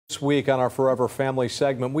This week on our Forever Family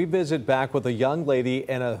segment, we visit back with a young lady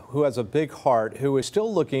who has a big heart, who is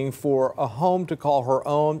still looking for a home to call her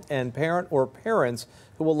own and parent or parents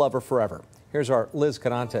who will love her forever. Here's our Liz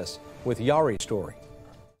Canantes with Yari's story.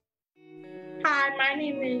 Hi, my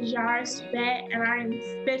name is Yairisbette and I'm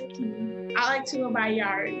 15. I like to go by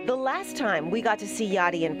Yari. The last time we got to see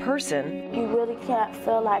Yadi in person, you really can't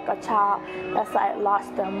feel like a child that's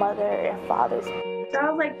lost their mother and fathers. That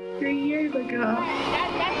was like 3 years ago.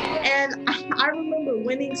 And I remember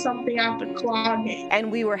winning something at the claw game. And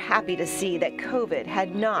we were happy to see that COVID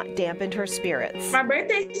had not dampened her spirits. My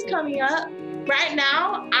birthday's coming up. Right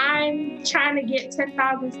now, I'm trying to get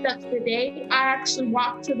 10,000 steps a day. I actually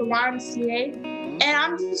walk to the YMCA, and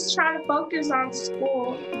I'm just trying to focus on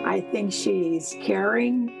school. I think she's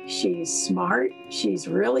caring, she's smart, she's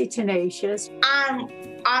really tenacious. I'm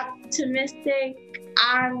optimistic,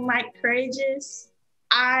 I'm courageous.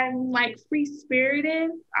 I'm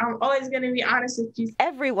free-spirited. I'm always going to be honest with you.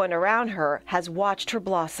 Everyone around her has watched her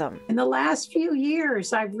blossom. In the last few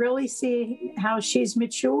years, I've really seen how she's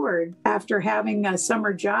matured after having a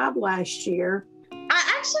summer job last year.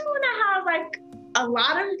 I actually want to have a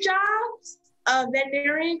lot of jobs,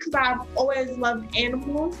 veterinarian, because I've always loved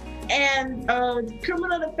animals, and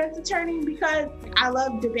criminal defense attorney because I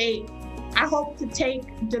love debate. I hope to take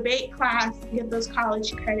debate class and get those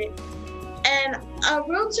college credits. And a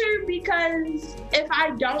realtor because if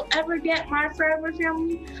I don't ever get my forever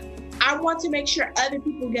family, I want to make sure other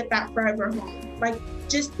people get that forever home.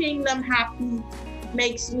 Just seeing them happy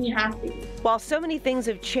makes me happy. While so many things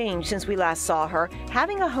have changed since we last saw her,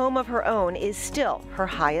 having a home of her own is still her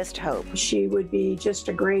highest hope. She would be just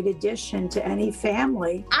a great addition to any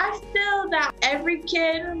family. I feel that every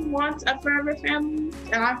kid wants a forever family,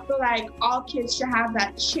 and I feel like all kids should have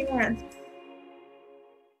that chance.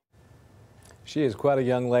 She is quite a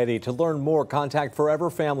young lady. To learn more, contact Forever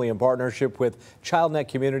Family in partnership with ChildNet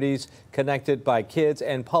Communities, connected by kids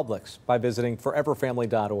and Publix by visiting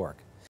foreverfamily.org.